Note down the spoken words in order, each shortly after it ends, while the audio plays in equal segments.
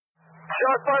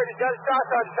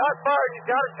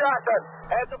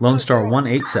Lone Star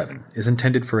 187 is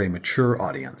intended for a mature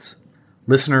audience.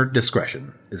 Listener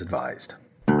discretion is advised.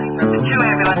 2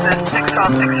 ambulances,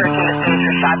 612, 613 at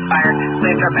Sinister shots fired.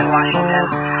 Lathrop in Washington,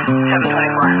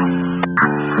 724.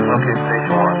 Okay, stage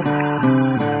 1.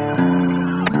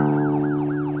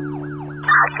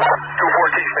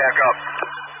 214, back up.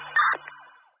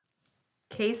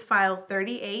 Case file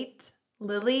 38,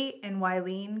 Lillie and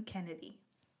Yleen Kennedy.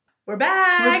 We're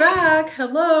back! We're back.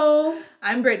 Hello.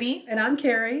 I'm Brittany. And I'm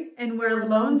Carrie. And we're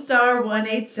Lone Star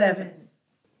 187.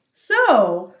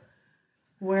 So,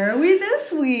 where are we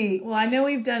this week? Well, I know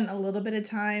we've done a little bit of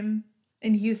time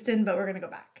in Houston, but we're going to go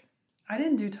back. I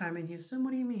didn't do time in Houston.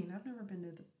 What do you mean? I've never been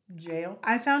to the jail.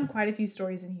 I found quite a few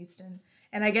stories in Houston.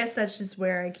 And I guess that's just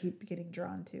where I keep getting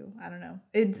drawn to. I don't know.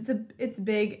 It's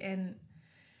big and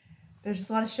there's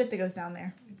just a lot of shit that goes down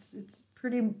there. It's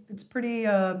pretty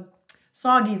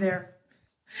soggy there.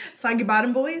 Soggy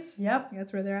Bottom Boys? Yep.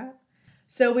 That's where they're at.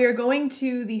 So we are going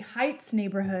to the Heights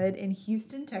neighborhood in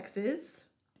Houston, Texas.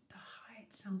 The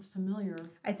Heights sounds familiar.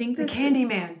 I think the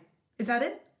Candyman. Is that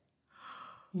it?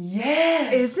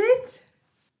 Yes. Is it?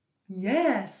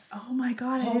 Yes. Oh my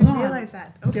God, I didn't realize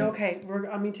that. Okay.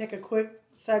 Let me take a quick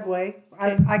segue.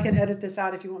 Okay. I can edit this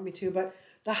out if you want me to, but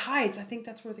the Heights, I think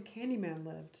that's where the Candyman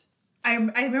lived. I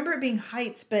remember it being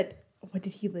Heights, but what,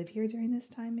 did he live here during this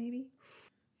time maybe?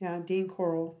 Yeah, Dean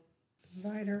Coral,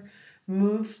 writer,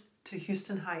 moved to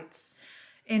Houston Heights.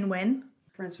 In when?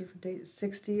 For instance, for date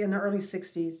 60, in the early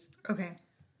 60s. Okay.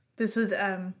 This was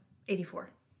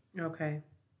 84. Okay.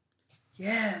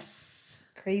 Yes.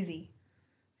 Crazy.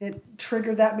 It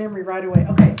triggered that memory right away.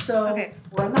 Okay, so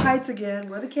we're in the Heights again,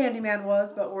 where the Candyman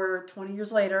was, but we're 20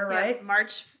 years later, right?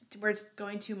 We're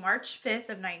going to March 5th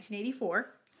of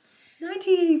 1984.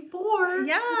 1984?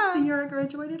 Yeah. That's the year I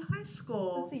graduated high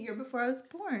school. That's the year before I was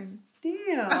born.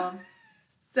 Damn.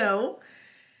 So,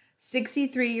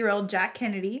 63-year-old Jack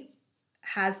Kennedy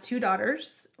has 2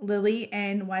 daughters, Lillie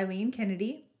and Yleen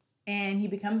Kennedy, and he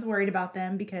becomes worried about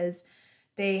them because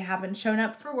they haven't shown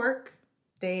up for work.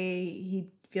 He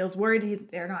feels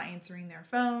worried they're not answering their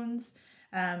phones.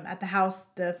 At the house,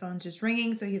 the phone's just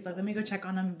ringing, so he's like, let me go check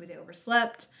on them. Maybe they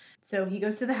overslept. So he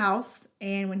goes to the house,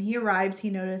 and when he arrives, he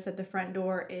notices that the front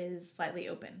door is slightly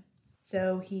open.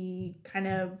 So he kind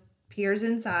of peers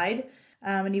inside,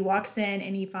 and he walks in,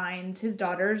 and he finds his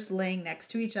daughters laying next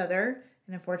to each other,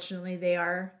 and unfortunately, they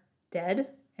are dead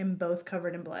and both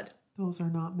covered in blood. Those are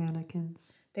not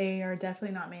mannequins. They are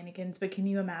definitely not mannequins, but can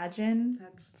you imagine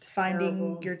finding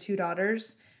terrible. Your 2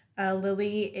 daughters?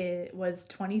 Lillie was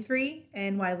 23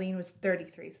 and Yleen was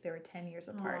 33, so they were 10 years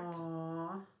apart.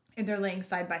 Aww. And they're laying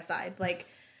side by side. Like,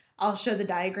 I'll show the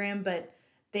diagram, but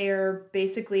they're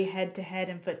basically head to head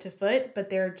and foot to foot, but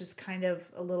they're just kind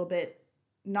of a little bit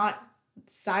not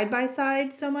side by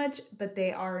side so much, but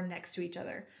they are next to each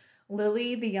other.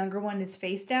 Lillie, the younger one, is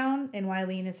face down and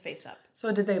Yleen is face up.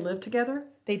 So did they live together?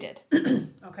 They did.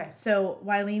 Okay. So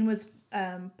Yleen was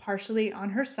partially on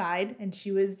her side, and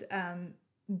she was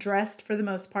dressed for the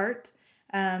most part.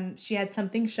 She had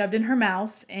something shoved in her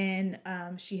mouth, and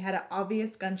she had an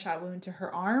obvious gunshot wound to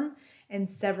her arm and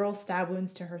several stab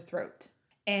wounds to her throat.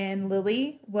 And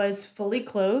Lillie was fully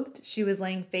clothed. She was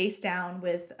laying face down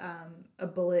with a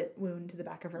bullet wound to the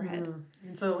back of her head.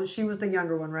 And so she was the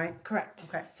younger one, right? Correct.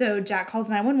 Okay. So Jack calls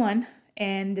 911,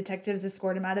 and detectives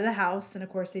escort him out of the house. And of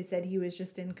course, they said he was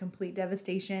just in complete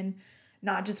devastation.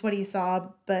 Not just what he saw,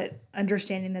 but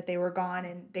understanding that they were gone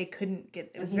and they couldn't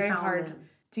get, it was very hard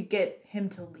to get him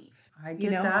to leave. I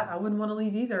get that. I wouldn't want to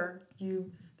leave either.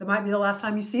 That might be the last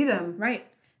time you see them. Right.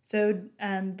 So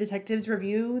detectives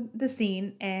review the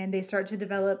scene and they start to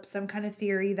develop some kind of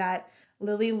theory that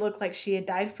Lillie looked like she had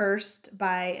died first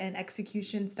by an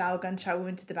execution-style gunshot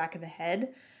wound to the back of the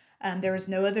head. There was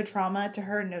no other trauma to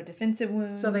her, no defensive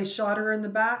wounds. So they shot her in the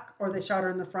back, or they shot her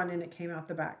in the front and it came out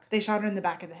the back? They shot her in the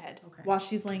back of the head while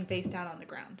she's laying face down on the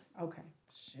ground. Okay.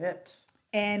 Shit.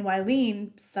 And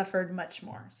Yleen suffered much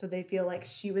more. So they feel like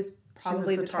she was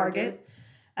probably the target.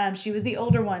 She was the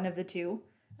older one of the two,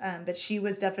 but she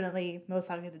was definitely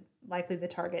most likely the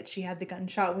target. She had the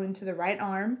gunshot wound to the right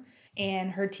arm,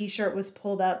 and her t-shirt was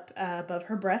pulled up above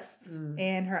her breasts,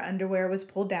 and her underwear was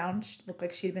pulled down. She looked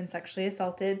like she had been sexually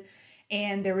assaulted,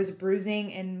 and there was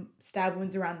bruising and stab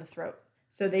wounds around the throat.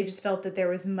 So they just felt that there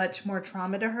was much more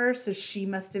trauma to her, so she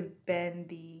must have been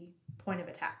the point of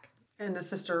attack. And the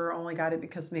sister only got it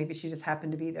because maybe she just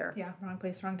happened to be there. Yeah, wrong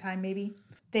place, wrong time, maybe.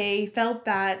 They felt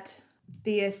that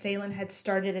the assailant had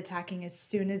started attacking as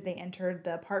soon as they entered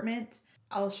the apartment.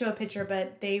 I'll show a picture,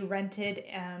 but they rented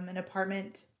an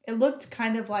apartment. It looked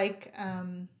kind of like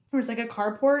There was like a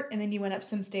carport, and then you went up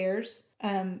some stairs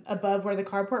above where the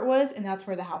carport was, and that's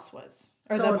where the house was.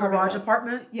 Or So the a garage was.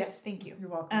 apartment? Yes, thank you. You're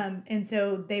welcome. And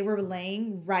so they were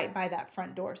laying right by that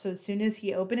front door. So as soon as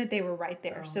he opened it, they were right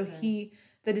there. Oh, So okay.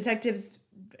 the detectives,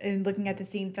 in looking at the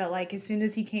scene, felt like as soon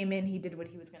as he came in, he did what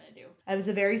he was going to do. It was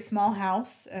a very small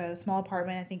house, a small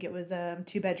apartment. I think it was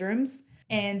 2 bedrooms.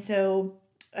 And so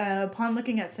upon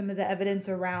looking at some of the evidence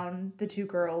around the 2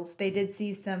 girls, they did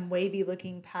see some wavy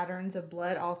looking patterns of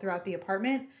blood all throughout the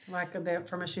apartment. Like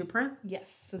from a shoe print? Yes.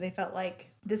 So they felt like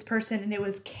this person, and it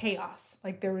was chaos.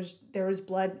 Like there was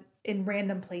blood in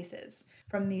random places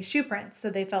from these shoe prints. So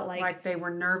they felt like they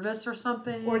were nervous or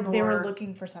something? or they were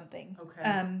looking for something.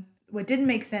 Okay. What didn't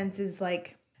make sense is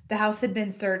like the house had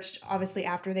been searched obviously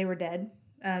after they were dead,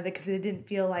 because it didn't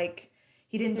feel like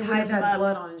he didn't He tie would have them had up.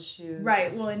 blood on his shoes.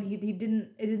 Right. Well, and he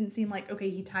didn't. It didn't seem like okay.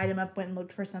 He tied him up, went and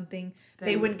looked for something.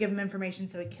 They wouldn't give him information,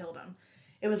 so he killed him.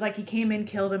 It was like he came in,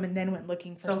 killed him, and then went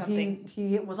looking for something.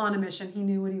 He was on a mission. He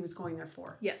knew what he was going there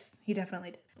for. Yes, he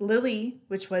definitely did. Lillie,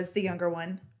 which was the younger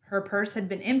one, her purse had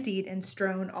been emptied and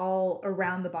strewn all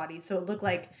around the body. So it looked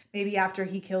like maybe after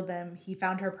he killed them, he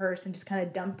found her purse and just kind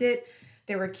of dumped it.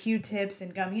 There were Q-tips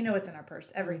and gum. You know what's in our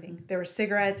purse. Everything. Mm-hmm. There were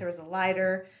cigarettes. There was a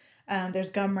lighter. There's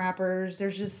gum wrappers.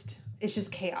 It's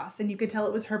just chaos. And you could tell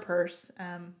it was her purse.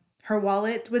 Her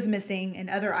wallet was missing and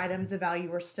other items of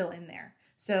value were still in there.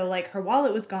 So like her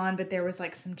wallet was gone, but there was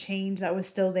like some change that was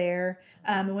still there.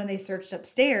 And when they searched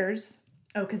upstairs,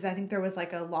 because I think there was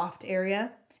like a loft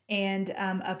area. And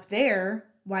up there,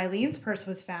 Yleen's purse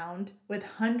was found with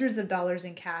hundreds of dollars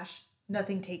in cash,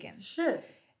 nothing taken. Shit.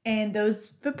 And those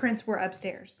footprints were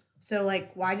upstairs. So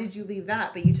like, why did you leave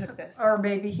that, but you took this? Or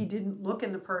maybe he didn't look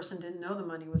in the purse and didn't know the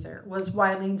money was there. Was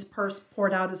Yleen's purse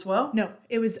poured out as well? No,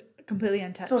 it was completely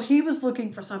untouched. So he was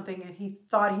looking for something and he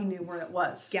thought he knew where it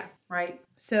was. Yeah. Right?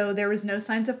 So there was no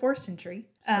signs of forced entry.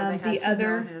 So they had to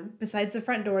know him. Besides the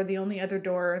front door, the only other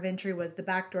door of entry was the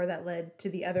back door that led to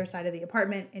the other side of the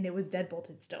apartment, and it was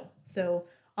deadbolted still. So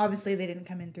obviously they didn't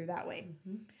come in through that way.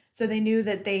 Mm-hmm. So they knew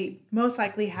that they most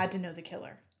likely had to know the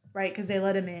killer, right? Because they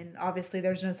let him in. Obviously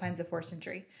there's no signs of forced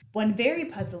entry. One very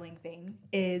puzzling thing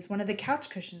is one of the couch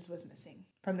cushions was missing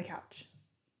from the couch.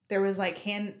 There was like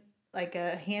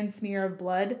a hand smear of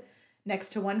blood next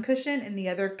to one cushion, and the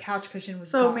other couch cushion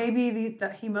was so gone. maybe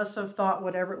that he must have thought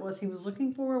whatever it was he was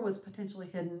looking for was potentially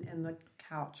hidden in the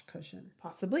couch cushion.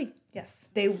 Possibly, yes.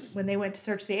 When they went to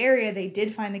search the area, they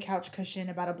did find the couch cushion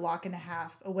about a block and a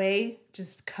half away,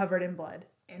 just covered in blood.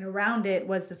 And around it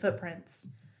was the footprints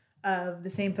of the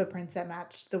same footprints that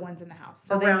matched the ones in the house.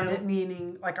 So around it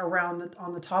meaning like around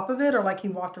on the top of it, or like he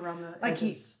walked around the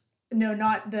edges? No,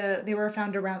 not they were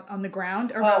found around on the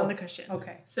ground around the cushion.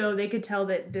 Okay. So they could tell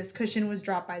that this cushion was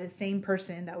dropped by the same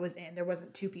person that was in. There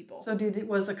wasn't 2 people. So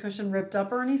was the cushion ripped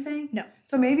up or anything? No.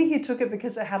 So maybe he took it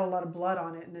because it had a lot of blood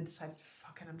on it and then decided,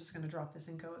 fuck it, I'm just going to drop this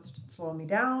and go. It's slowing me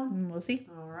down. We'll see.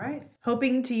 All right.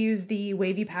 Hoping to use the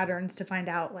wavy patterns to find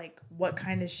out like what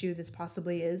kind of shoe this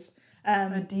possibly is.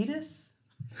 Adidas?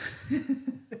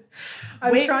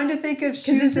 I'm trying to think of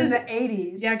shoes in the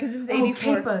 80s. Yeah, because this is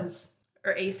 84. Kepas.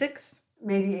 Or Asics.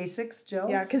 Maybe Asics gels?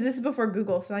 Yeah, because this is before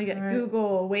Google. So I get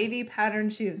Google wavy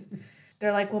pattern shoes.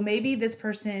 They're like, well, maybe this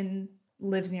person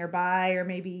lives nearby, or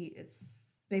maybe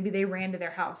they ran to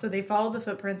their house. So they follow the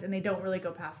footprints and they don't really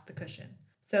go past the cushion.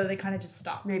 So they kind of just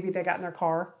stop. Maybe they got in their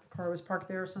car. Car was parked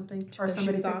there or something. Or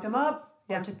somebody shoes picked off. them up.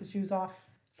 Yeah. Or took the shoes off.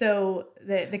 So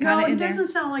they kind No, of it doesn't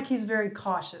sound like he's very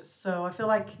cautious. So I feel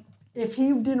like if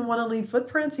he didn't want to leave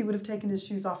footprints, he would have taken his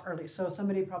shoes off early. So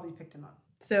somebody probably picked him up.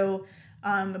 So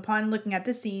upon looking at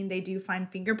the scene, they do find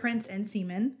fingerprints and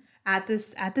semen at the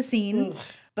scene. Ugh.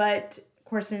 But of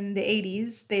course, in the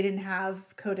 80s, they didn't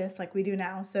have CODIS like we do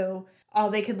now. So all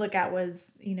they could look at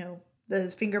was,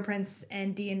 the fingerprints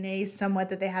and DNA somewhat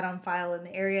that they had on file in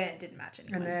the area. It didn't match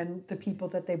anyone. And then the people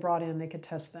that they brought in, they could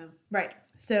test them. Right.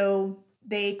 So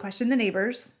they questioned the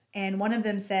neighbors. And one of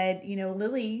them said,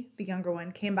 Lillie, the younger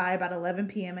one, came by about 11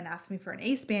 p.m. and asked me for an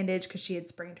ACE bandage because she had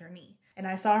sprained her knee. And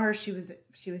I saw her. She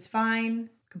was fine,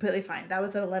 completely fine. That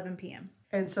was at 11 p.m.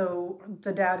 And so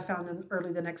the dad found them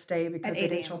early the next day because they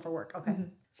didn't show up for work. Okay. Mm-hmm.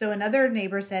 So another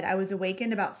neighbor said, I was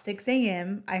awakened about 6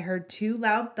 a.m. I heard 2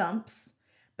 loud thumps,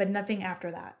 but nothing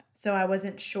after that. So I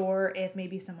wasn't sure if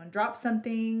maybe someone dropped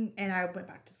something, and I went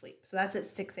back to sleep. So that's at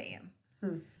 6 a.m.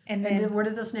 And then where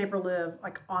did this neighbor live?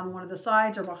 Like on one of the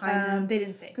sides or behind him? They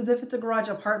didn't say. Because if it's a garage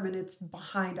apartment, it's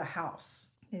behind a house.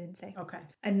 They didn't say. Okay.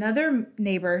 Another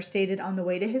neighbor stated on the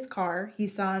way to his car, he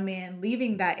saw a man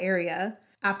leaving that area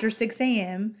after 6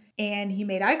 a.m. and he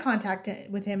made eye contact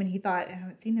with him and he thought, I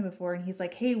haven't seen him before. And he's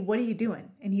like, hey, what are you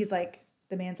doing? And he's like,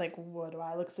 the man's like, what, do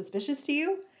I look suspicious to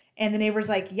you? And the neighbor's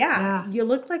like, yeah, you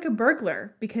look like a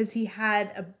burglar, because he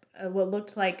had what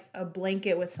looked like a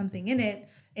blanket with something in it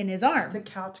in his arm. The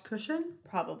couch cushion?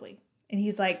 Probably. And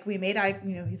he's like,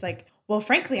 he's like, well,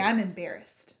 frankly, I'm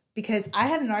embarrassed because I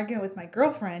had an argument with my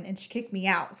girlfriend and she kicked me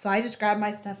out. So I just grabbed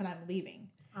my stuff and I'm leaving.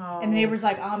 Oh, and the neighbor's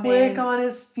like, oh, man. Quick on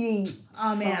his feet.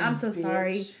 Oh, man, I'm so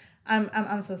sorry.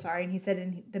 I'm so sorry. And he said,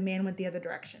 and the man went the other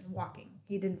direction, walking.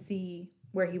 He didn't see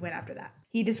where he went after that.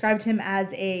 He described him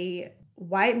as a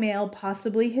white male,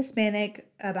 possibly Hispanic,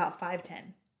 about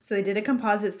 5'10". So they did a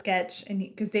composite sketch, and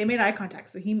because they made eye contact,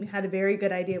 so he had a very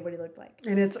good idea of what he looked like.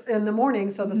 And it's in the morning,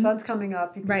 so the sun's coming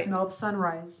up. You can smell the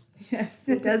sunrise. Yes,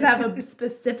 it does have a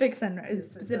specific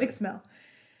smell.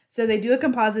 So they do a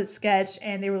composite sketch,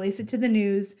 and they release it to the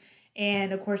news,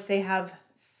 and of course they have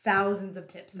thousands of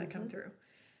tips that come through.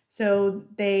 So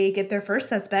they get their first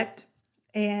suspect,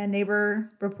 and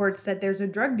neighbor reports that there's a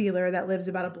drug dealer that lives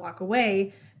about a block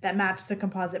away that matched the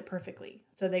composite perfectly.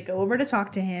 So they go over to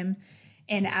talk to him.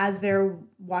 And as they're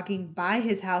walking by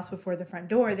his house before the front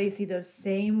door, they see those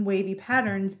same wavy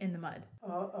patterns in the mud.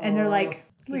 Uh-oh. And they're like,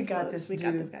 we got this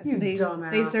guy. So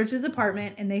they search his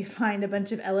apartment and they find a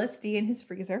bunch of LSD in his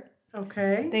freezer.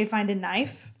 Okay. They find a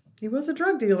knife. He was a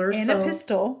drug dealer. And a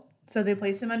pistol. So they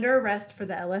place him under arrest for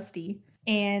the LSD.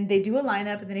 And they do a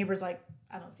lineup, and the neighbor's like,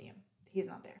 I don't see him. He's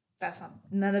not there.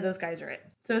 None of those guys are it.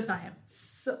 So it's not him.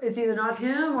 So it's either not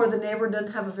him or the neighbor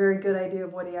doesn't have a very good idea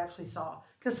of what he actually saw.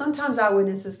 Because sometimes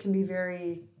eyewitnesses can be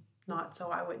very not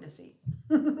so eyewitnessy.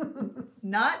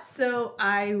 Not so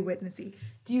eyewitnessy.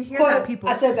 Do you hear that, people?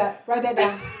 I said that. Write that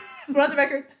down. Put on the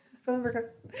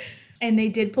record. And they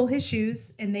did pull his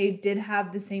shoes, and they did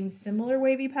have the same similar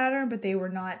wavy pattern, but they were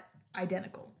not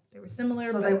identical. They were similar,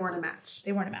 so but they weren't a match.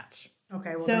 They weren't a match.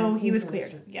 Okay. Well, so he was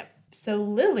cleared. Yep. So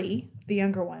Lillie, the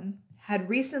younger one, had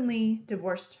recently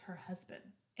divorced her husband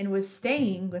and was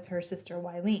staying with her sister,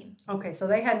 Yleen. Okay, so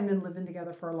they hadn't been living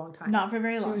together for a long time. Not for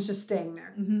very long. She was just staying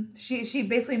there. Mm-hmm. She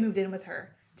basically moved in with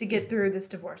her to get through this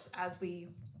divorce, as we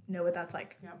know what that's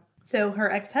like. Yep. So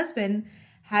her ex-husband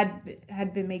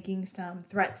had been making some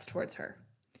threats towards her.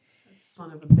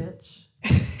 Son of a bitch.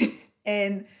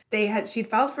 And she'd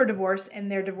filed for divorce, and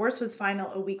their divorce was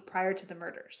final a week prior to the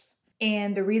murders.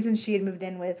 And the reason she had moved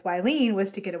in with Yleen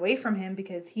was to get away from him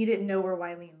because he didn't know where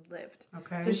Yleen lived.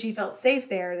 Okay. So she felt safe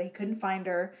there. They couldn't find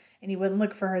her, and he wouldn't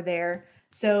look for her there.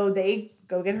 So they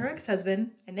go get her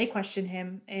ex-husband, and they question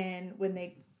him. And when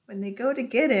they go to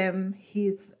get him,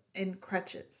 he's in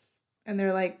crutches. And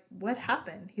they're like, what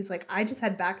happened? He's like, I just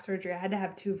had back surgery. I had to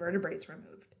have 2 vertebrae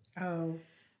removed. Oh.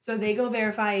 So they go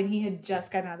verify, and he had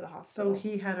just gotten out of the hospital. So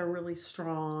he had a really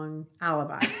strong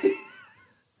alibi.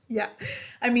 Yeah.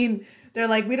 I mean, they're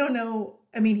like, we don't know.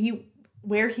 I mean,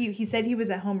 he said he was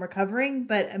at home recovering,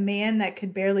 but a man that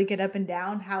could barely get up and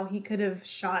down, how he could have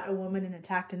shot a woman and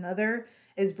attacked another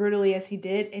as brutally as he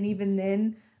did. And even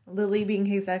then, Lillie being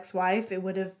his ex-wife, she'd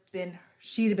have been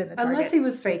the target. Unless he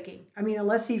was faking. I mean,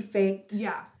 unless he faked.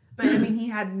 Yeah. But I mean, he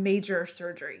had major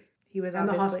surgery. He was and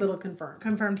the hospital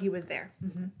confirmed he was there.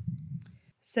 Mm-hmm.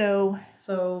 So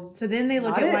then they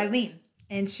look at Yleen,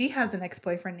 and she has an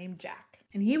ex-boyfriend named Jack.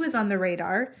 And he was on the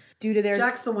radar due to their...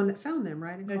 Jack's the one that found them,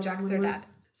 right? No, Jack's their dad.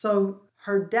 So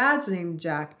her dad's named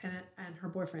Jack and her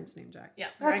boyfriend's named Jack. Yeah.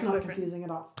 That's not confusing at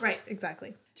all. Right,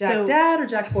 exactly. Jack dad or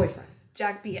Jack boyfriend?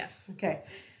 Jack BF. Okay.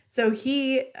 So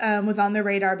he was on the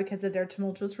radar because of their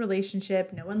tumultuous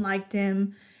relationship. No one liked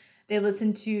him. They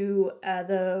listened to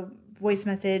the voice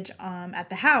message at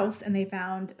the house, and they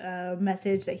found a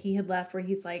message that he had left where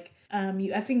he's like,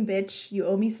 you effing bitch, you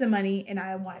owe me some money, and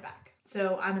I want it back.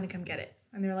 So I'm going to come get it.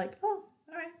 And they're like, oh,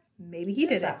 all right. Maybe he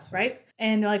did it, right?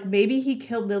 And they're like, maybe he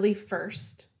killed Lillie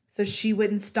first, so she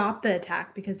wouldn't stop the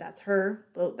attack because that's her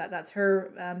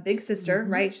big sister,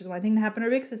 right? She's one thing to happen to her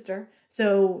big sister.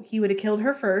 So he would have killed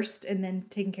her first and then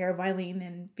taken care of Yleen.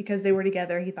 And because they were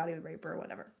together, he thought he would rape her or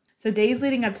whatever. So days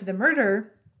leading up to the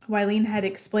murder, Yleen had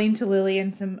explained to Lillie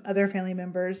and some other family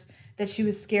members that she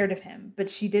was scared of him, but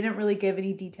she didn't really give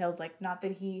any details, like not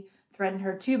that he threatened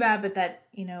her too bad, but that,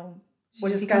 she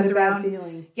just got a bad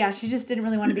feeling. Yeah, she just didn't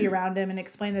really want to be around him, and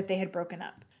explained that they had broken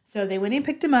up. So they went and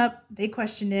picked him up. They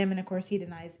questioned him, and of course he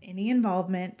denies any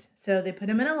involvement. So they put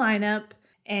him in a lineup,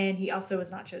 and he also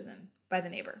was not chosen by the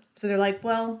neighbor. So they're like,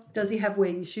 well... Does he have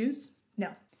wavy shoes? No.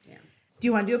 Yeah. Do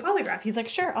you want to do a polygraph? He's like,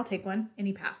 sure, I'll take one. And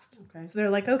he passed. Okay. So they're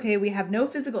like, okay, we have no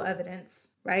physical evidence,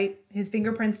 right? His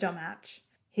fingerprints don't match.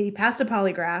 He passed a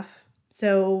polygraph.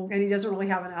 So... And he doesn't really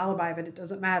have an alibi, but it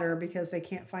doesn't matter because they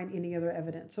can't find any other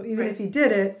evidence. So even if he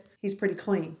did it, he's pretty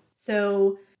clean.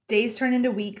 So days turn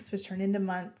into weeks, which turn into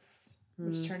months.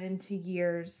 which turned into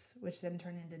years, which then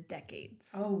turned into decades.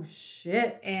 Oh,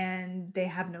 shit. And they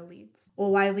have no leads.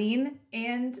 Well, Yleen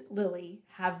and Lillie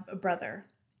have a brother,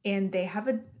 and they have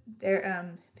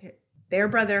their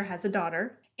brother has a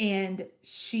daughter, and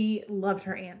she loved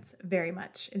her aunts very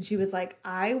much. And she was like,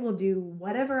 I will do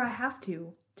whatever I have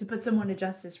to put someone to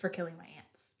justice for killing my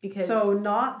aunts. Because So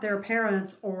not their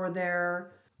parents or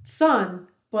their son,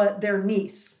 but their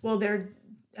niece. well,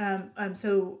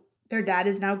 so their dad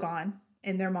is now gone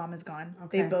and their mom is gone.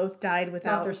 Okay. They both died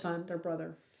without Not their son, their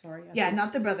brother. Sorry.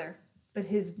 not the brother, but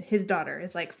his daughter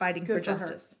is like fighting for Good for her.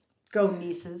 justice. Go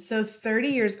nieces. So 30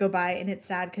 years go by, and it's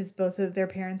sad because both of their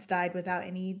parents died without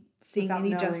seeing any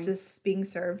knowing. justice being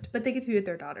served, but they get to be with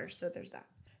their daughters, so there's that.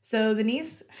 So the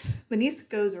niece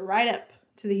goes right up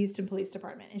to the Houston Police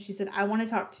Department, and she said, I want to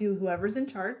talk to whoever's in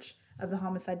charge of the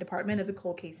homicide department of the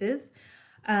cold cases.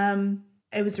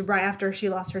 It was right after she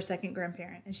lost her second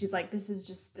grandparent, and she's like, this has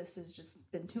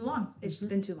just been too long. It's just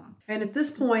been too long. And at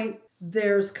this point,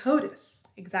 there's CODIS.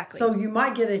 Exactly. So you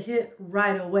might get a hit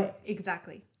right away.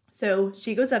 Exactly. So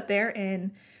she goes up there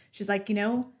and she's like,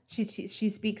 she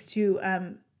speaks to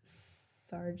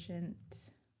Sergeant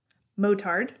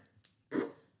Motard.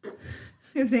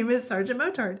 His name is Sergeant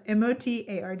Motard.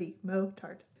 Motard.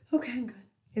 Motard. Okay, I'm good.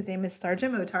 His name is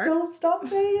Sergeant Motard. Don't stop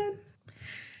saying.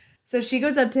 So she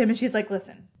goes up to him and she's like,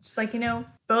 listen. She's like,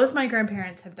 both my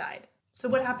grandparents have died. So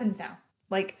what happens now?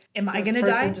 Like, am I going to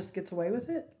die? Just gets away with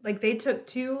it? Like, they took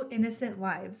 2 innocent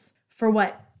lives. For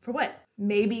what? For what?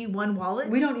 Maybe one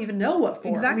wallet? We don't even know what for.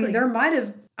 Exactly. I mean, there might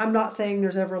have, I'm not saying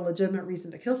there's ever a legitimate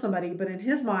reason to kill somebody, but in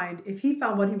his mind, if he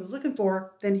found what he was looking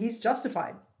for, then he's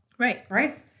justified. Right.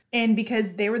 Right? And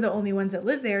because they were the only ones that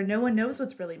lived there, no one knows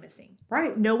what's really missing.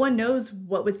 Right. No one knows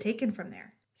what was taken from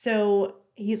there. So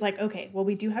he's like, okay, well,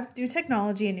 we do have new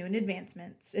technology and new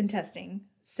advancements in testing.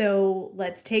 So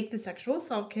let's take the sexual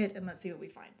assault kit and let's see what we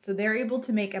find. So they're able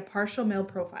to make a partial male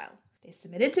profile. They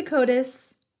submitted to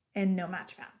CODIS and no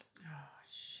match found.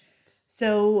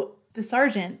 So the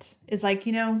sergeant is like,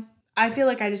 I feel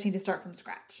like I just need to start from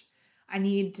scratch. I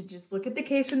need to just look at the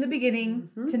case from the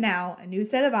beginning to now, a new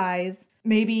set of eyes.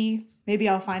 Maybe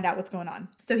I'll find out what's going on.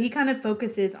 So he kind of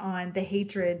focuses on the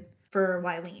hatred for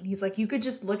Yleen. He's like, you could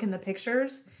just look in the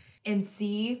pictures and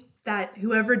see that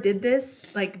whoever did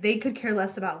this, like, they could care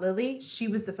less about Lillie. She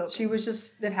was the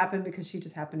focus. That happened because she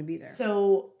just happened to be there.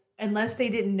 So unless they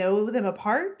didn't know them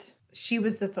apart, she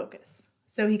was the focus.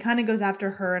 So he kind of goes after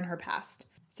her and her past.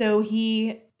 So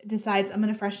he decides, I'm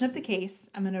going to freshen up the case.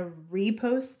 I'm going to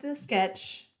repost the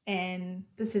sketch and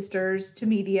the sisters to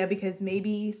media because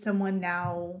maybe someone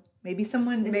is maybe sick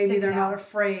they're now. not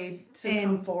afraid to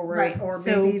come forward. Right. Or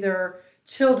So- maybe their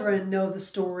children know the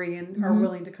story and are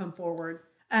willing to come forward.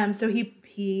 So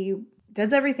he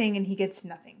does everything and he gets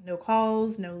nothing. No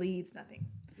calls, no leads, nothing.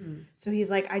 So he's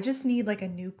like, I just need like a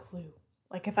new clue.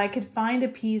 Like if I could find a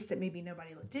piece that maybe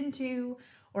nobody looked into,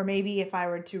 or maybe if I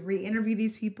were to re-interview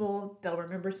these people, they'll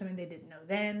remember something they didn't know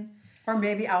then. Or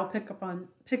maybe I'll pick up on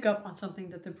something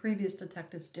that the previous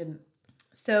detectives didn't.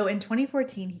 So in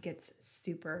 2014, he gets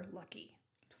super lucky.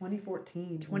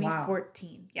 2014.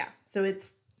 2014. Yeah. So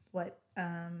it's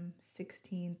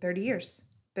 30 years.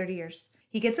 30 years.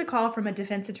 He gets a call from a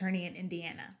defense attorney in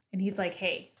Indiana. And he's like,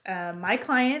 hey, my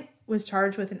client was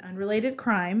charged with an unrelated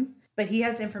crime, but he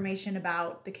has information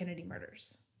about the Kennedy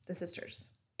murders, the sisters.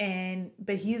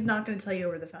 But he's not going to tell you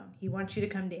over the phone. He wants you to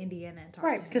come to Indiana and talk to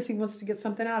him. Right, because he wants to get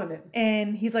something out of it.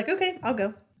 And he's like, okay, I'll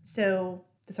go. So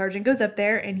the sergeant goes up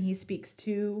there and he speaks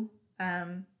to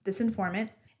this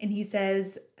informant. And he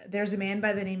says, there's a man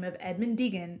by the name of Edmund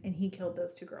Deegan, and he killed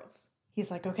those 2 girls.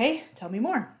 He's like, okay, tell me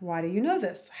more. Why do you know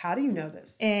this? How do you know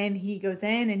this? And he goes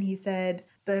in and he said,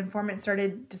 the informant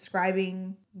started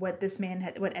describing what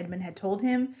Edmund had told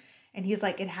him. And he's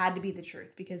like, it had to be the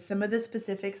truth because some of the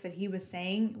specifics that he was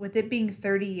saying, with it being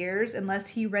 30 years, unless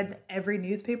he read every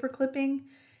newspaper clipping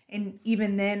and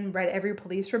even then read every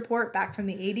police report back from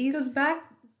the 80s. Because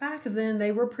back then,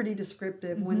 they were pretty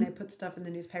descriptive when they put stuff in the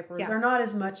newspaper. Yeah. They're not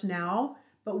as much now,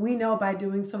 but we know by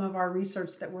doing some of our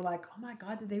research that we're like, oh my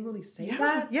God, did they really say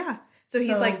that? Yeah. So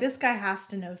he's like, this guy has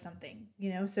to know something,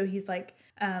 So he's like,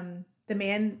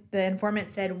 the informant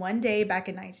said one day back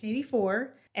in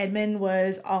 1984, Edmund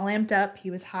was all amped up. He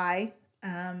was high.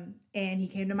 And he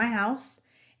came to my house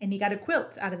and he got a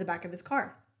quilt out of the back of his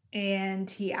car. And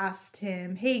he asked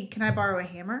him, hey, can I borrow a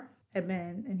hammer?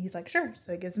 Edmund, and he's like, sure.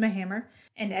 So he gives him a hammer.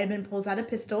 And Edmund pulls out a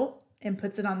pistol and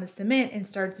puts it on the cement and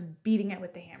starts beating it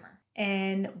with the hammer.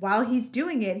 And while he's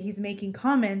doing it, he's making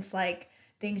comments like,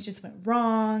 things just went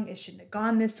wrong. It shouldn't have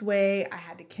gone this way. I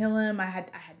had to kill him. I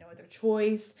had no other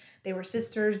choice. They were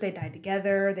sisters. They died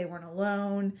together. They weren't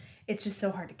alone. It's just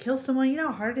so hard to kill someone. You know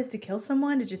how hard it is to kill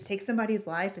someone? To just take somebody's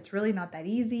life. It's really not that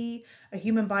easy. A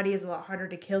human body is a lot harder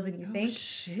to kill than you think.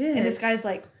 Shit. And this guy's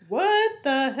like, what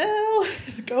the hell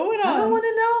is going on? I don't want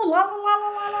to know. La la la la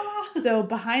la la la. So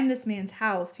behind this man's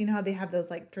house, you know how they have those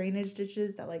like drainage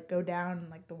ditches that like go down and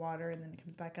like the water and then it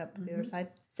comes back up the other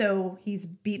side? So he's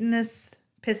beaten this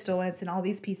pistol and it's in all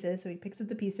these pieces. So he picks up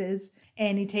the pieces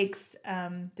and he takes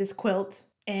this quilt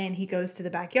and he goes to the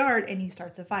backyard and he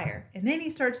starts a fire. And then he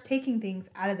starts taking things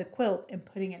out of the quilt and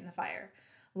putting it in the fire,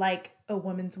 like a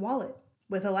woman's wallet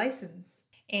with a license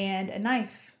and a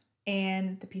knife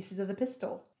and the pieces of the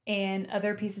pistol and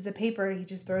other pieces of paper he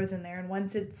just throws in there. And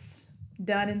once it's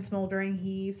done and smoldering,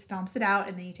 he stomps it out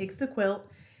and then he takes the quilt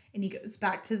and he goes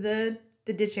back to the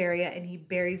ditch area and he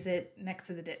buries it next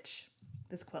to the ditch,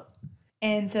 this quilt.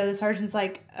 And so the sergeant's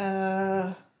like,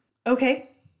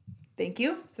 okay, thank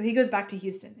you. So he goes back to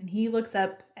Houston and he looks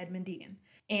up Edmund Deegan.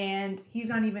 And he's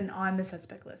not even on the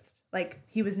suspect list. Like,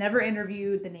 he was never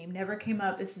interviewed. The name never came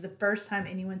up. This is the first time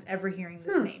anyone's ever hearing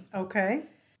this name. Okay.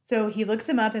 So he looks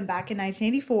him up, and back in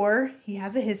 1984, he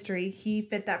has a history. He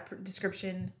fit that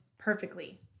description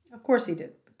perfectly. Of course he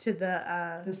did. To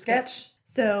the sketch.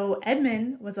 So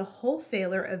Edmund was a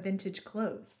wholesaler of vintage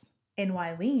clothes. And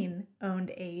Yleen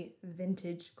owned a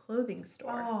vintage clothing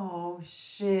store. Oh,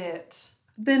 shit.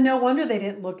 Then no wonder they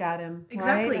didn't look at him.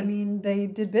 Exactly. Right? I mean, they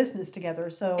did business together,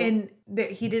 so. And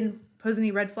he didn't pose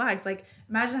any red flags. Like,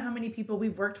 imagine how many people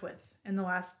we've worked with in the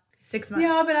last 6 months.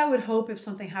 Yeah, but I would hope if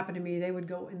something happened to me, they would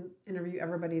go and interview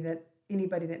anybody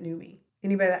that knew me.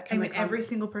 Anybody that came every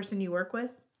single person you work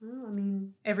with? Well, I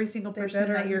mean, every single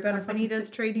person that your company does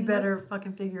trading you better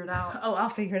fucking figure it out. Oh, I'll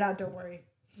figure it out. Don't worry.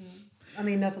 I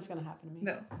mean, nothing's going to happen to me.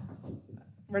 No.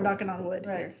 We're knocking on wood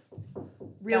Right. here.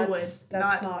 Real wood.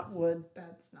 That's not wood.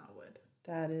 That's not wood.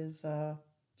 That is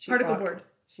particle board.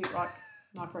 Sheetrock.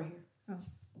 Knock right here. Oh.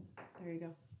 There you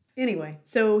go. Anyway.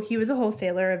 So he was a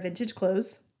wholesaler of vintage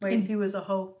clothes. Wait, and he was a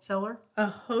wholesaler? A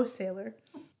wholesaler.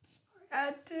 Sorry, I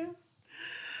had to.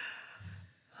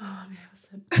 Oh, man, I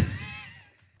was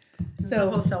so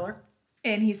a wholesaler.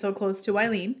 And he sold clothes to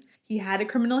Yleen. He had a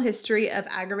criminal history of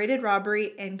aggravated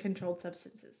robbery and controlled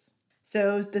substances.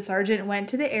 So the sergeant went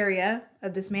to the area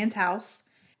of this man's house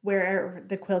where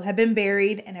the quilt had been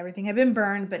buried and everything had been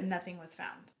burned, but nothing was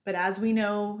found. But as we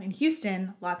know, in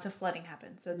Houston, lots of flooding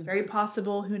happens. So it's very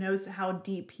possible, who knows how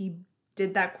deep he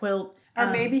did that quilt. Or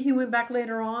maybe he went back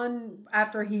later on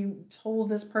after he told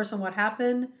this person what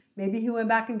happened. Maybe he went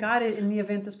back and got it in the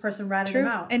event this person ratted him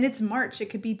out. And it's March. It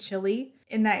could be chilly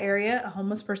in that area. A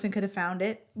homeless person could have found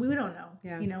it. We don't know.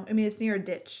 Yeah. You know, I mean, it's near a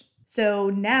ditch. So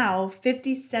now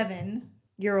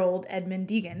 57-year-old Edmund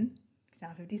Deegan, he's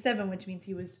now 57, which means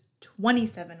he was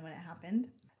 27 when it happened.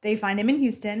 They find him in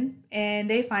Houston, and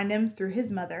they find him through his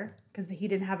mother because he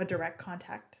didn't have a direct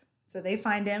contact. So they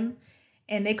find him,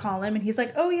 and they call him, and he's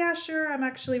like, oh, yeah, sure. I'm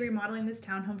actually remodeling this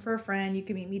townhome for a friend. You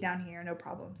can meet me down here. No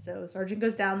problem. So Sergeant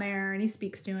goes down there, and he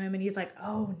speaks to him, and he's like,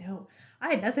 oh, no. I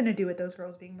had nothing to do with those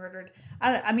girls being murdered.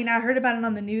 I mean, I heard about it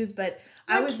on the news, but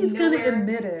I was he's going to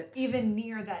admit it. Even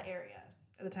near that area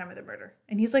at the time of the murder.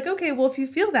 And he's like, okay, well, if you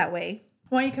feel that way,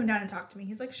 why don't you come down and talk to me?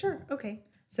 He's like, sure, okay.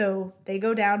 So they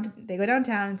go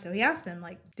downtown, and so he asks them,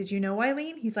 like, did you know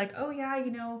Yleen? He's like, oh, yeah,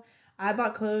 you know, I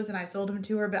bought clothes and I sold them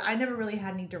to her, but I never really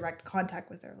had any direct contact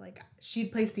with her. Like,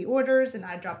 she'd place the orders and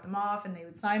I'd drop them off and they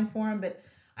would sign for them, but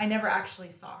I never actually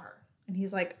saw her. And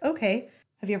he's like, okay,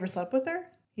 have you ever slept with her?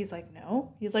 He's like,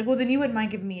 no. He's like, well, then you wouldn't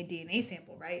mind giving me a DNA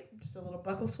sample, right? Just a little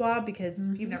buccal swab, because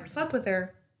if you've never slept with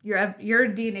her, your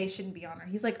DNA shouldn't be on her.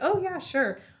 He's like, oh, yeah,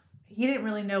 sure. He didn't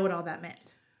really know what all that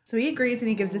meant. So he agrees and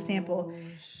he gives a sample.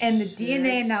 And the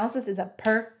DNA analysis is a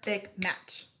perfect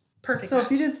match. Perfect So match.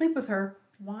 if you didn't sleep with her,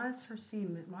 why is your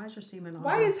semen on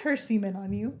Why her? is her semen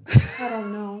on you? I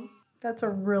don't know. That's a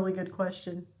really good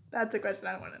question. That's a question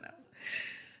I want to know.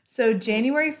 So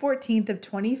January 14th of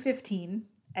 2015,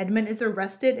 Edmund is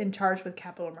arrested and charged with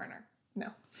capital murder. No.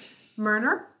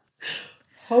 Murder?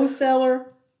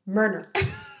 Wholesaler murder.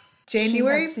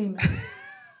 January. She had semen.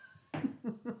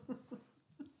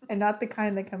 And not the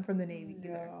kind that come from the Navy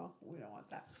either. No, we don't want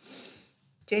that.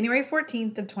 January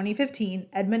 14th of 2015,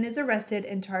 Edmund is arrested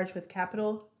and charged with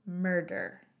capital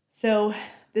murder. So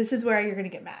this is where you're going to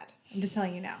get mad. I'm just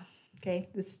telling you now. Okay?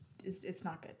 It's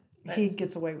not good. But He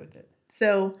gets away with it.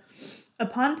 So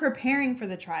upon preparing for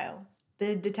the trial,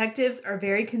 the detectives are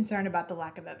very concerned about the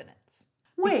lack of evidence.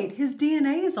 Wait, his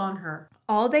DNA is on her.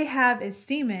 All they have is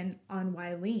semen on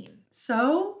Yleen.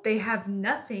 So? They have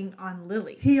nothing on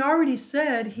Lillie. He already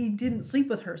said he didn't sleep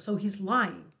with her, so he's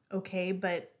lying. Okay,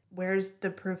 but where's the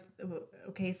proof?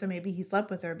 Okay, so maybe he slept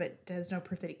with her, but there's no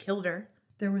proof that he killed her.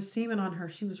 There was semen on her.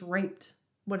 She was raped.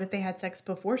 What if they had sex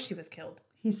before she was killed?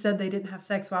 He said they didn't have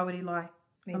sex. Why would he lie?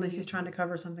 Maybe Unless he's trying to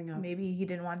cover something up. Maybe he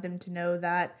didn't want them to know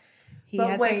that he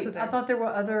But had wait, sex with her. I thought there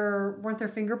were weren't there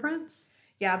fingerprints?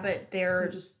 Yeah, but They're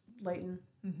just blatant.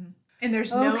 and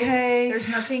there's There's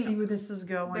nothing. See where this is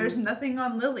going. There's nothing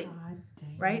on Lillie, God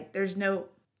dang. right? There's no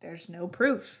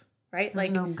proof, right? There's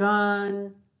no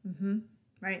gun.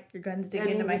 Right? Your gun's And digging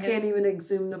into my you can't head. even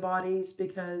exhume the bodies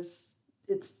because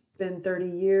it's been 30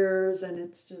 years and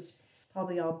it's just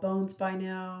probably all bones by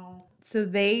now. So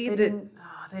They didn't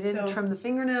so- trim the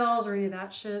fingernails or any of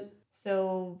that shit.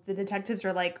 So the detectives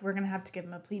are like, we're gonna have to give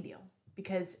him a plea deal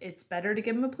because it's better to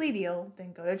give him a plea deal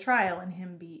than go to trial and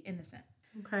him be innocent.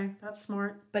 Okay, that's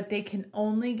smart. But they can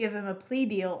only give him a plea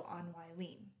deal on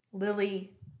Yleen.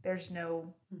 Lillie, there's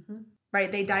no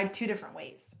right. They died two different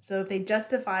ways. So if they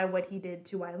justify what he did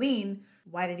to Yleen,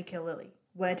 why did he kill Lillie?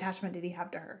 What attachment did he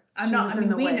have to her? She was in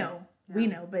the we way. know, we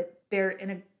know, but they're in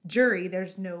a jury.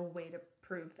 There's no way to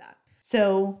prove that.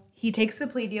 So he takes the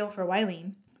plea deal for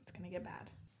Yleen. It's gonna get bad.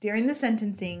 During the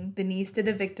sentencing, the niece did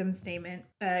a victim statement.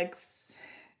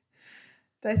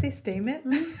 Did I say statement?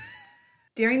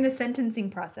 During the sentencing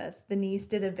process, the niece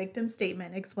did a victim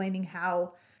statement explaining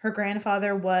how her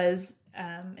grandfather was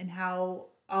and how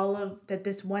all of that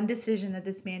this one decision that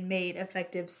this man made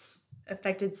affected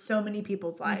so many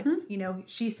people's lives. You know,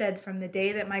 she said from the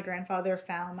day that my grandfather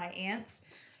found my aunts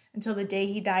until the day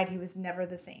he died, he was never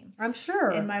the same. I'm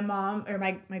sure. And my mom or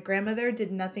my grandmother did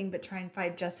nothing but try and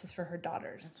fight justice for her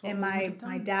daughters. what And we would have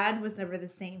my done. dad was never the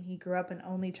same. He grew up an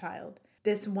only child.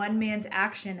 This one man's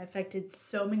action affected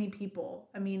so many people.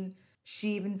 I mean,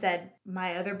 she even said,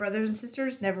 my other brothers and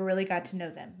sisters never really got to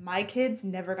know them. My kids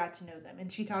never got to know them.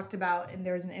 And she talked about, and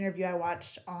there was an interview I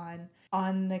watched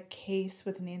on the case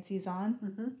with Nancy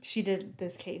Zahn. She did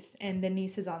this case, and the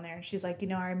niece is on there. And she's like,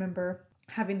 I remember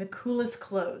having the coolest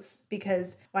clothes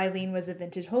because Yleen was a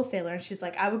vintage wholesaler. And she's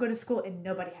like, I would go to school and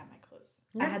nobody had my clothes.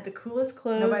 I had the coolest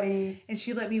clothes. Nobody. And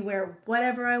she let me wear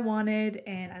whatever I wanted.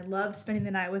 And I loved spending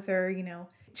the night with her,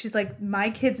 She's like, my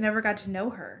kids never got to know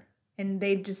her. And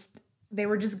they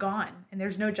were just gone. And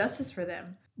there's no justice for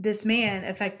them. This man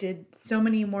affected so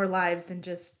many more lives than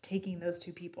just taking those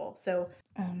two people. So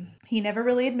he never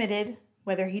really admitted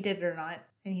whether he did it or not.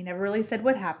 And he never really said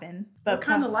what happened. But What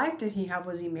kind of life did he have?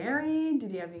 Was he married?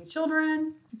 Did he have any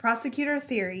children? prosecutor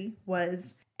theory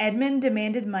was Edmund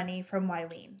demanded money from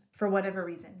Yleen for whatever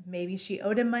reason. Maybe she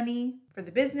owed him money for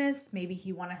the business. Maybe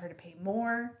he wanted her to pay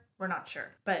more. We're not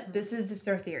sure. But this is just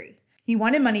their theory. He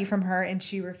wanted money from her and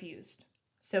she refused.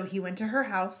 So he went to her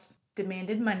house,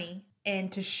 demanded money,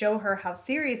 and to show her how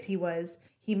serious he was,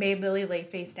 he made Lillie lay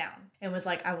face down and was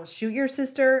like, I will shoot your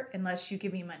sister unless you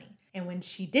give me money. And when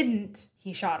she didn't,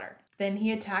 he shot her. Then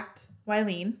he attacked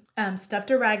Yleen,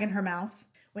 stuffed a rag in her mouth,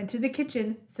 went to the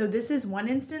kitchen. So this is one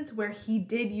instance where he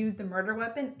did use the murder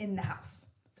weapon in the house.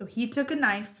 So he took a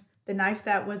knife. The knife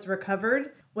that was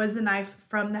recovered was the knife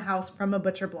from the house from a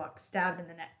butcher block, stabbed in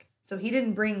the neck. So he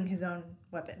didn't bring his own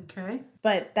weapon. Okay.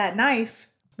 But that knife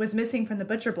was missing from the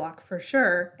butcher block for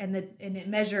sure. And it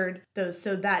measured those.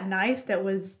 So that knife that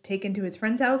was taken to his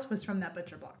friend's house was from that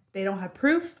butcher block. They don't have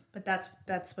proof, but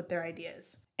that's what their idea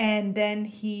is. And then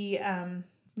he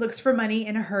looks for money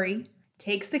in a hurry,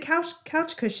 takes the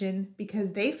couch cushion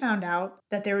because they found out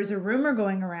that there was a rumor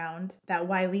going around that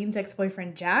Yleen's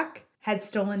ex-boyfriend Jack had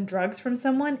stolen drugs from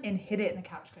someone and hid it in a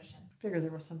couch cushion. Figure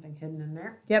there was something hidden in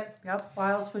there. Yep.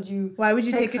 Why else would you? Why would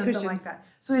you take a something cushion like that?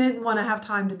 So he didn't want to have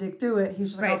time to dig through it. He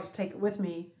was just like, Right. I'll just take it with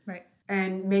me. Right.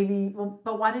 And maybe,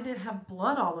 but why did it have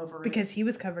blood all over it? Because he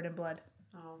was covered in blood.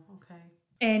 Oh, okay.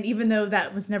 And even though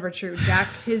that was never true, Jack,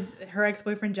 her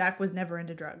ex-boyfriend Jack was never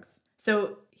into drugs.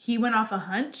 So he went off a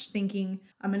hunch thinking,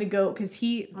 I'm going to go, because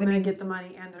I'm going to get the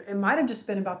money. And it might have just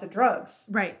been about the drugs.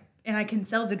 right. And I can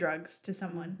sell the drugs to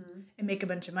someone and make a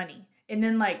bunch of money. And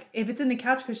then, like, if it's in the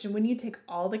couch cushion, wouldn't you take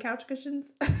all the couch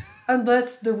cushions?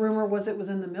 Unless the rumor was it was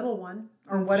in the middle one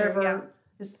or That's whatever. true,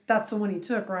 yeah. That's the one he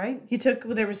took, right?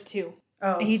 There was two.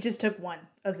 Oh. And he just took one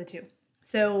of the two.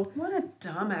 So, What a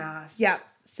dumbass. yeah.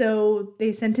 So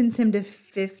they sentenced him to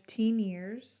 15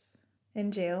 years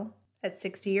in jail at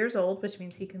 60 years old, which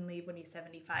means he can leave when he's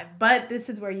 75. But this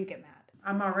is where you get mad.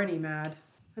 I'm already mad.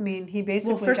 I mean, he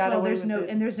basically Well, first got of all, away there's with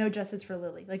it. there's no justice for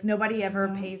Lillie. Like, nobody ever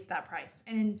pays that price.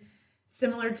 And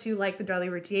similar to like the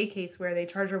Darlie Routier case where they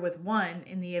charge her with one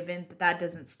in the event that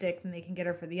doesn't stick, then they can get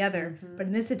her for the other. Mm-hmm. But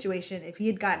in this situation, if he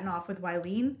had gotten off with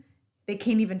Yleen, they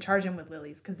can't even charge him with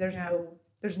Lily's because there's no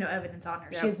There's no evidence on her.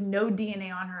 Yep. She has no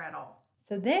DNA on her at all.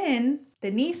 So then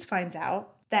the niece finds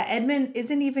out that Edmund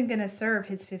isn't even going to serve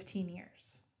his 15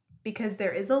 years because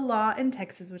there is a law in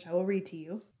Texas, which I will read to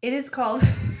you. It is called,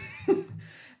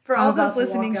 for all those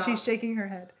listening, she's shaking her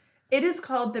head. It is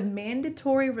called the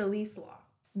Mandatory Release Law.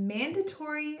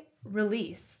 Mandatory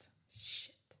release.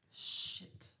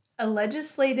 Shit. A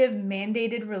legislative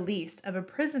mandated release of a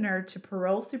prisoner to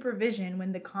parole supervision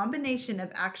when the combination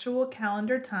of actual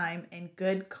calendar time and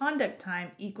good conduct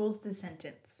time equals the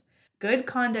sentence. Good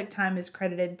conduct time is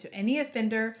credited to any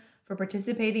offender for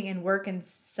participating in work and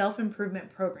self-improvement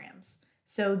programs.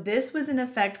 So this was in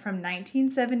effect from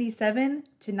 1977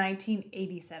 to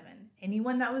 1987.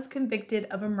 Anyone that was convicted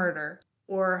of a murder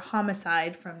or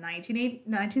homicide from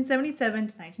 1977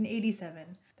 to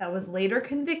 1987 that was later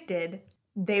convicted,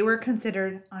 they were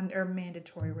considered under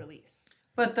mandatory release.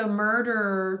 But the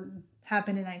murder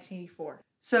Happened in 1984.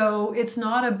 So it's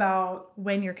not about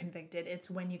When you're convicted, it's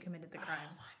when you committed the crime.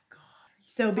 Oh my God.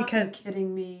 So because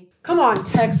Kidding me. Come on,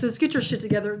 Texas, get your shit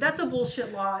together. That's a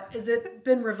bullshit law. Is it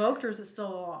been revoked or is it still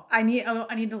a law? I need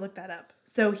to look that up.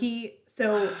 So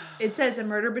it says a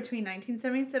murder between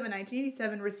 1977 and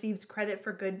 1987 receives credit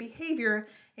for good behavior,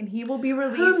 and he will be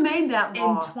released Who made that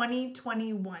law? in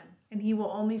 2021, and he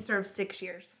will only serve 6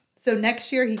 years. So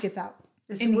next year he gets out.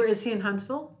 Is he in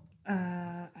Huntsville?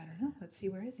 I don't know. Let's see,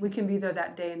 where is he? We can be there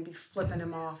that day and be flipping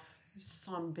him off. You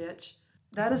son of a bitch.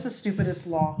 That is the stupidest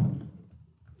law.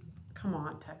 Come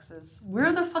on, Texas.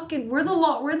 We're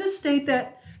the state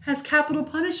that has capital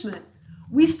punishment.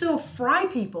 We still fry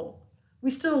people. We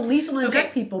still lethal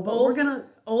inject people, but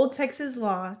Old Texas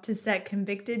law to set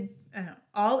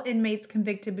all inmates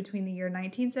convicted between the year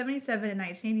 1977 and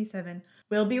 1987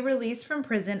 will be released from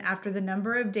prison after the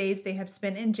number of days they have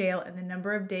spent in jail and the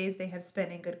number of days they have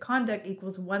spent in good conduct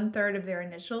equals 1/3 of their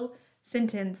initial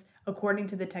sentence, according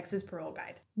to the Texas Parole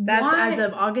Guide. That's as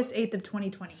of August 8th of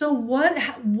 2020. So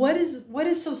what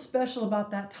is so special about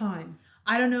that time?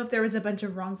 I don't know if there was a bunch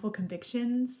of wrongful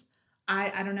convictions.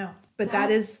 I don't know, but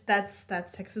that's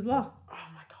Texas law. Oh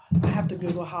my God. I have to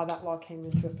Google how that law came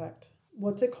into effect.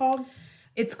 What's it called?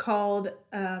 It's called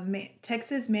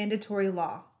Texas Mandatory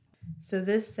Law. So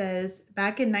this says,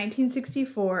 back in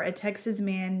 1964, a Texas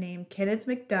man named Kenneth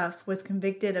McDuff was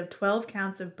convicted of 12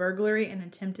 counts of burglary and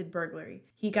attempted burglary.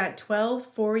 He got 12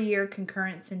 four-year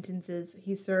concurrent sentences.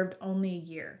 He served only a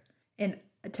year. And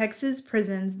Texas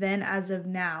prisons then, as of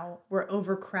now, were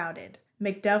overcrowded.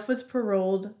 McDuff was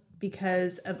paroled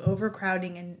because of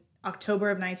overcrowding in October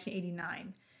of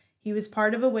 1989. He was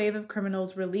part of a wave of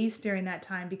criminals released during that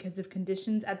time because of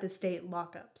conditions at the state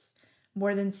lockups.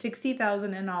 More than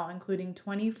 60,000 in all, including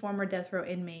 20 former death row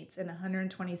inmates and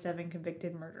 127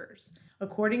 convicted murderers.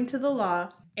 According to the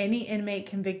law, any inmate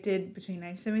convicted between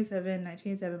 1977 and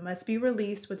 1987 must be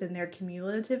released within their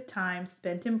cumulative time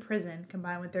spent in prison,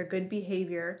 combined with their good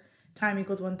behavior. Time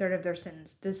equals 1/3 of their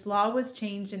sentence. This law was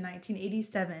changed in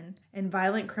 1987, and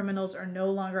violent criminals are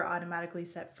no longer automatically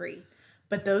set free.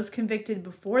 But those convicted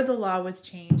before the law was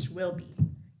changed will be.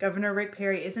 Governor Rick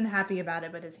Perry isn't happy about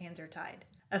it, but his hands are tied.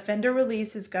 Offender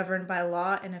release is governed by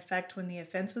law in effect when the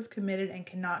offense was committed and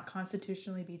cannot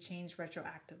constitutionally be changed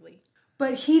retroactively.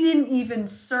 But he didn't even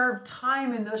serve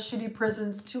time in those shitty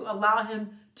prisons to allow him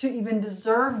to even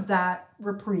deserve that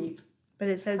reprieve. But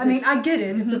it says... I get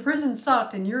it. If the prison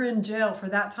sucked and you're in jail for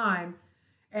that time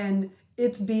and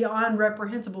it's beyond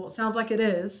reprehensible, it sounds like it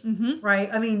is, right?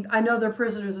 I mean, I know they're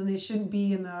prisoners and they shouldn't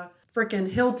be in the frickin'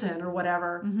 Hilton or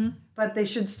whatever, but they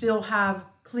should still have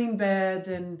clean beds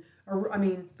and...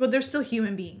 Well, they're still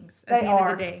human beings at the end of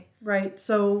the day. Right.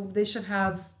 So they should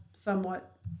have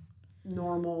somewhat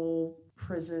normal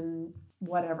prison,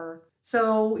 whatever.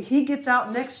 So he gets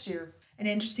out next year. An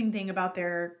interesting thing about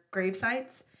their grave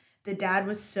sites, the dad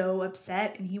was so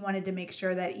upset and he wanted to make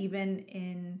sure that he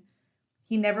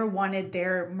never wanted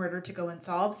their murder to go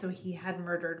unsolved. So he had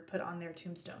murdered put on their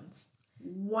tombstones.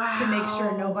 Wow. To make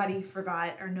sure nobody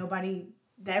forgot or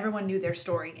that everyone knew their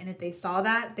story. And if they saw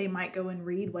that, they might go and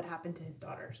read what happened to his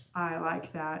daughters. I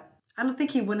like that. I don't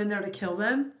think he went in there to kill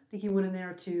them. I think he went in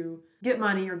there to get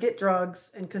money or get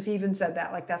drugs. And because he even said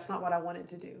that, like, that's not what I wanted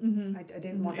to do. I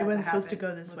didn't want that to happen. It wasn't supposed to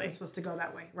go this way. It wasn't supposed to go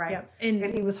that way, right? Yep.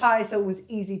 And he was high, so it was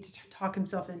easy to talk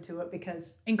himself into it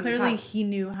because And clearly he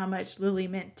knew how much Lillie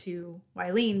meant to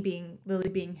Yleen, Lillie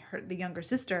being the younger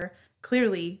sister.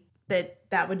 Clearly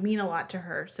that would mean a lot to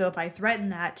her. So if I threaten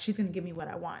that, she's going to give me what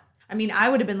I want. I mean, I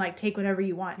would have been like, take whatever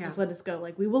you want. Yeah. Just let us go.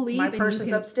 Like, we will leave. My and purse you is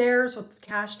can- upstairs with the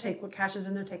cash. Take what cash is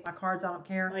in there. Take my cards. I don't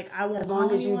care. Like, I won't as tell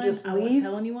long as anyone. you just I won't leave.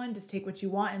 tell anyone. Just take what you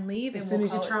want and leave. As and soon we'll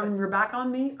as you call it turn quits. your back on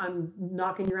me, I'm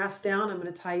knocking your ass down. I'm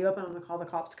going to tie you up and I'm going to call the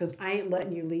cops because I ain't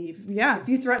letting you leave. Yeah. If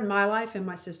you threaten my life and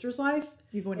my sister's life,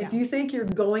 You're going if down. you think you're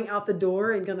going out the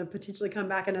door and going to potentially come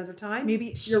back another time,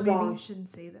 maybe you're maybe wrong. you shouldn't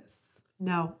say this.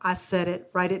 No, I said it.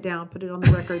 Write it down. Put it on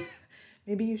the record.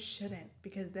 Maybe you shouldn't,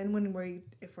 because then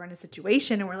if we're in a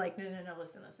situation and we're like, no,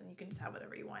 listen, you can just have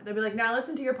whatever you want. They'll be like, no,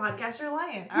 listen to your podcast. You're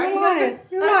lying. You're lying.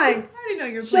 You're lying. I already know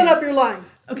you're. Shut up. You're lying.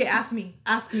 Okay, ask me.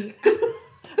 I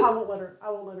won't let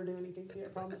her do anything to you. I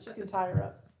promise. You can tie her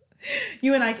up.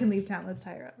 You and I can leave town. Let's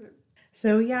tie her up.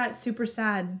 So yeah, it's super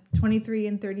sad. 23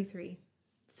 and 33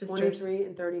 sisters. 23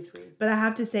 and 33. But I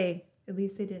have to say, at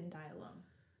least they didn't die alone.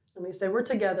 At least they were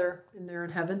together and they're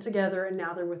in heaven together, and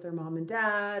now they're with their mom and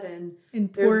dad, and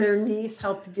poor, their niece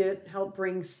helped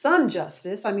bring some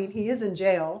justice. I mean, he is in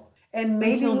jail, and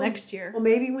maybe until next year. Well,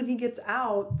 maybe when he gets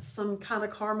out, some kind of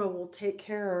karma will take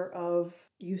care of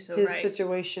his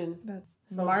situation. That's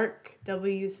Mark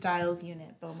W. Stiles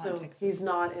unit, Beaumont, So Texas. he's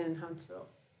not in Huntsville.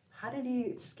 How did he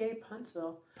escape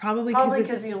Huntsville? Probably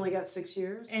because he only got 6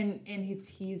 years. and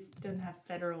he's doesn't have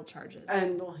federal charges.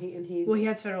 And he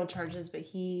has federal charges, but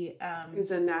he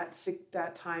is in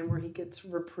that time where he gets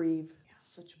reprieve.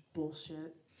 Such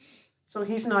bullshit. So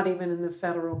he's not even in the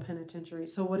federal penitentiary.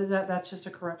 So what is that? That's just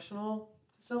a correctional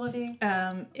facility?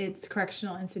 it's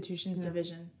Correctional Institutions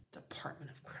Division. Department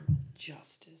of Criminal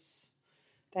Justice.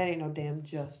 That ain't no damn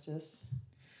justice.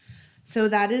 So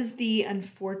that is the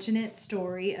unfortunate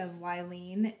story of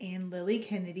Yleen and Lillie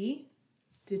Kennedy,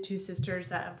 the two sisters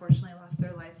that unfortunately lost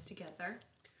their lives together.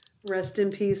 Rest in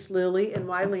peace, Lillie and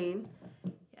Yleen.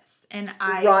 Yes. And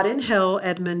Rot in hell,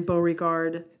 Edmund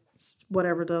Beauregard.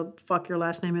 Whatever the fuck your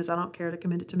last name is, I don't care to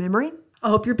commit it to memory. I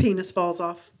hope your penis falls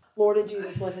off. Lord and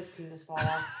Jesus, let his penis fall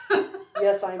off.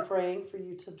 Yes, I'm praying for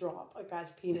you to drop a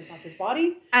guy's penis off his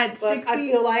body. At 60, I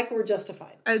feel like we're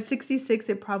justified. At 66,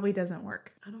 it probably doesn't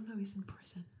work. I don't know. He's in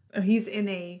prison. Oh, he's in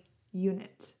a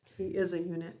unit. He is a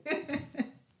unit.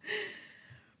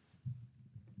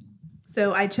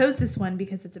 So I chose this one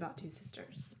because it's about two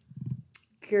sisters.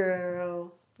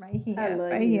 Girl. Right here. I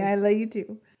love right you. here. I love you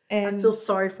too. And I feel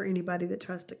sorry for anybody that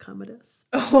tries to come at us.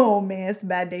 oh man, it's a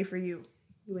bad day for you.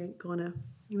 You ain't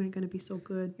gonna be so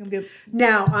good. You'll be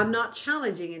Now, I'm not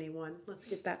challenging anyone. Let's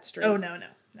get that straight. Oh no.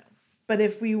 But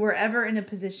if we were ever in a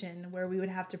position where we would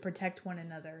have to protect one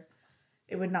another,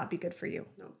 it would not be good for you.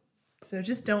 No. So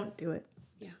just don't do it.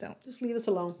 Just don't. Just leave us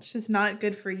alone. It's just not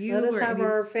good for you. Let us or have any-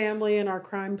 our family and our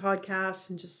crime podcasts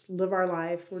and just live our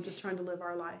life. We're just trying to live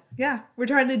our life. Yeah, we're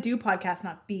trying to do podcasts,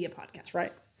 not be a podcast. That's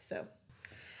right. So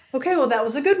Okay, well, that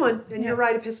was a good one. And you're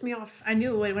right, it pissed me off. I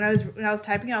knew when I was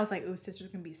typing, I was like, "Oh, sister's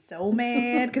gonna be so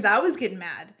mad," because I was getting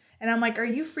mad, and I'm like, "Are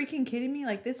you freaking kidding me?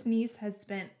 Like, this niece has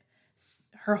spent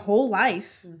her whole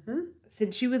life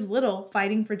since she was little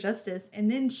fighting for justice, and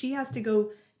then she has to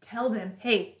go tell them,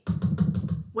 hey,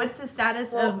 what's the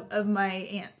status of my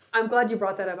aunts?" I'm glad you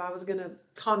brought that up. I was going to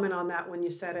comment on that when you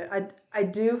said it. I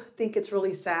do think it's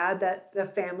really sad that the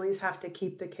families have to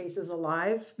keep the cases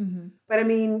alive. Mm-hmm. But I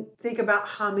mean, think about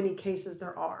how many cases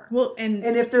there are. Well, and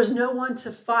if there's no one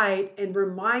to fight and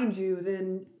remind you,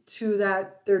 then to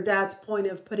their dad's point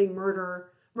of putting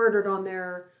murdered on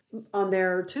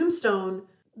their tombstone,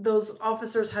 those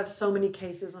officers have so many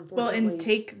cases, unfortunately. well, and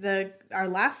take our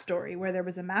last story where there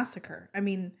was a massacre. I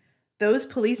mean, those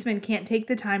policemen can't take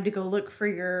the time to go look for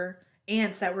your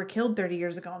aunts that were killed 30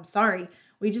 years ago. I'm sorry.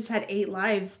 We just had 8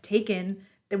 lives taken.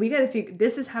 That we got to figure,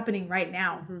 this is happening right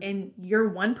now. Mm-hmm. And you're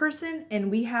one person, and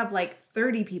we have like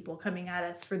 30 people coming at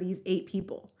us for these 8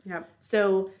 people. Yep.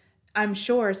 So I'm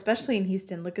sure, especially in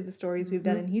Houston, look at the stories we've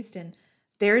done in Houston.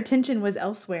 Their attention was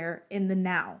elsewhere in the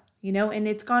now, and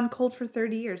it's gone cold for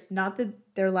 30 years. Not that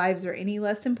their lives are any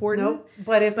less important. Nope.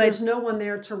 But if there's no one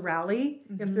there to rally,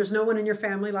 if there's no one in your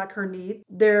family like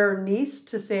their niece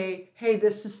to say, hey,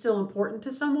 this is still important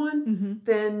to someone,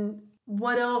 then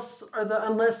what else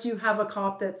unless you have a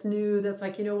cop that's new, that's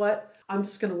like, you know what, I'm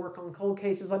just going to work on cold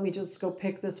cases. Let me just go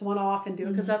pick this one off and do it.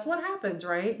 Because that's what happens,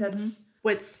 right? That's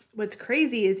what's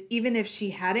crazy is even if she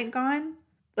hadn't gone,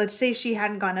 let's say she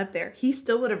hadn't gone up there, he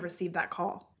still would have received that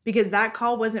call. Because that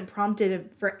call wasn't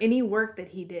prompted for any work that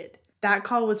he did. That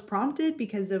call was prompted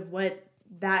because of what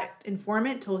that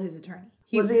informant told his attorney.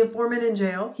 Was the informant in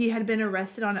jail? He had been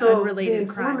arrested on an unrelated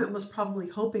crime. The informant was probably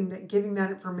hoping that giving that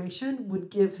information would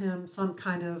give him some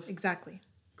kind of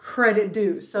credit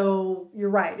due. So you're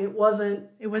right. It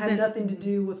had nothing to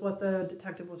do with what the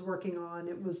detective was working on.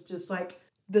 It was just like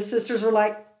the sisters were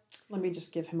like, Let me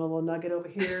just give him a little nugget over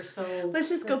here. So Let's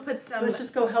just go put some. Let's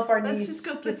just go help our niece. Let's just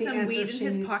go get put the some answer weed in she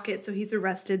his needs. pocket so he's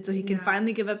arrested, so he can Yeah.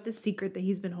 finally give up the secret that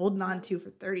he's been holding on to for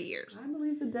 30 years. I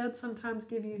believe the dead sometimes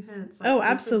give you hints. Oh,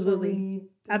 this is where absolutely. we need- this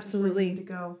is where Absolutely. you need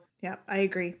to go. Yeah, I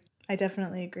agree. I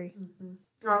definitely agree.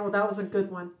 All right, well, that was a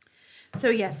good one. So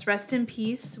yes, rest in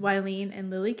peace, Yleen and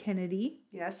Lillie Kennedy.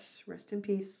 Yes, rest in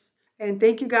peace. And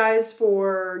thank you guys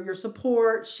for your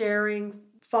support, sharing,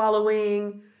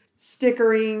 following,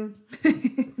 stickering,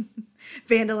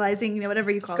 Vandalizing,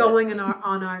 whatever you call it. going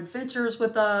on our adventures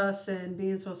with us, and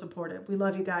being so supportive. We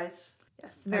love you guys.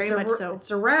 Yes, very That's much so.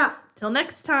 It's a wrap. Till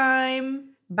next time.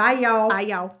 Bye, y'all. Bye,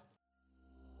 y'all.